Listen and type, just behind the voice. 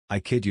I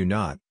kid you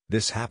not,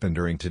 this happened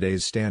during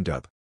today's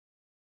stand-up.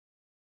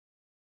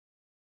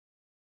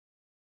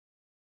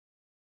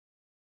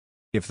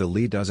 If the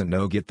lead doesn't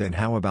know Git, then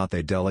how about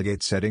they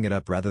delegate setting it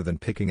up rather than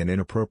picking an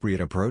inappropriate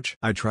approach?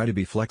 I try to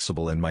be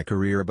flexible in my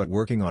career, but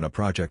working on a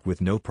project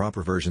with no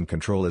proper version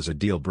control is a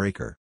deal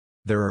breaker.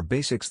 There are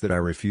basics that I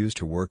refuse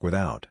to work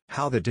without.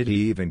 How the did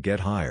he even get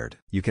hired?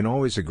 You can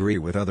always agree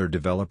with other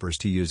developers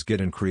to use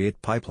Git and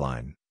create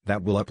pipeline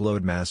that will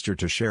upload master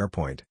to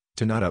SharePoint,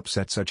 to not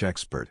upset such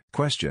expert.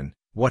 Question: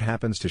 what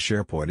happens to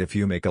SharePoint if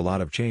you make a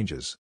lot of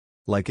changes?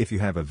 Like if you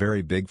have a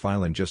very big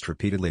file and just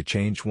repeatedly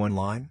change one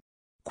line?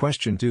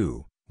 Question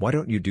 2, why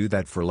don't you do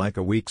that for like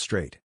a week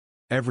straight?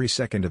 Every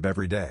second of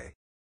every day.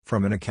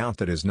 From an account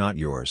that is not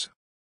yours.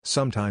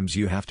 Sometimes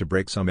you have to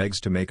break some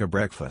eggs to make a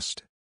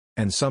breakfast.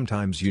 And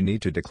sometimes you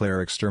need to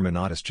declare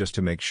exterminatus just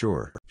to make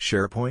sure.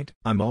 SharePoint?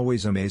 I'm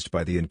always amazed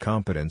by the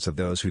incompetence of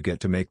those who get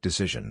to make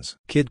decisions.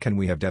 Kid, can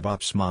we have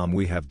DevOps? Mom,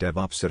 we have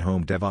DevOps at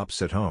home.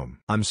 DevOps at home.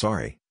 I'm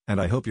sorry, and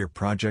I hope your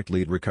project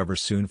lead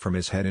recovers soon from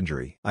his head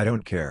injury. I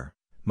don't care.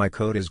 My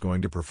code is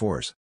going to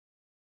perforce.